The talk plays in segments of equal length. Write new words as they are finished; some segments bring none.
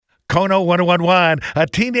Kono 1011, a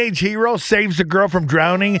teenage hero saves a girl from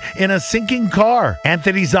drowning in a sinking car.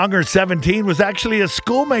 Anthony Zonger, 17, was actually a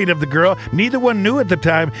schoolmate of the girl. Neither one knew at the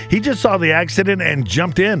time. He just saw the accident and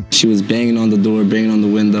jumped in. She was banging on the door, banging on the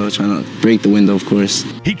window, trying to break the window, of course.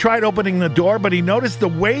 He tried opening the door, but he noticed the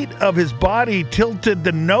weight of his body tilted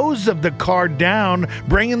the nose of the car down,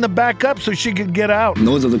 bringing the back up so she could get out. The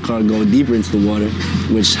nose of the car go deeper into the water,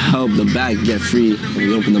 which helped the back get free. And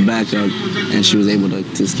we opened the back up, and she was able to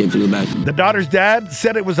escape through the back. The daughter's dad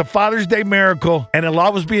said it was a Father's Day miracle, and a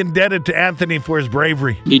lot was being indebted to Anthony for his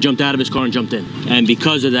bravery. He jumped out of his car and jumped in. And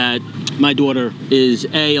because of that, my daughter is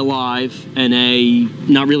A, alive, and A,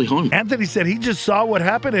 not really harmed. Anthony said he just saw what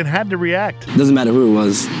happened and had to react. It doesn't matter who it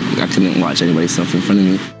was. I couldn't watch anybody suffer in front of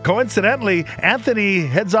me. Coincidentally, Anthony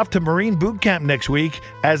heads off to Marine boot camp next week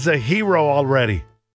as a hero already.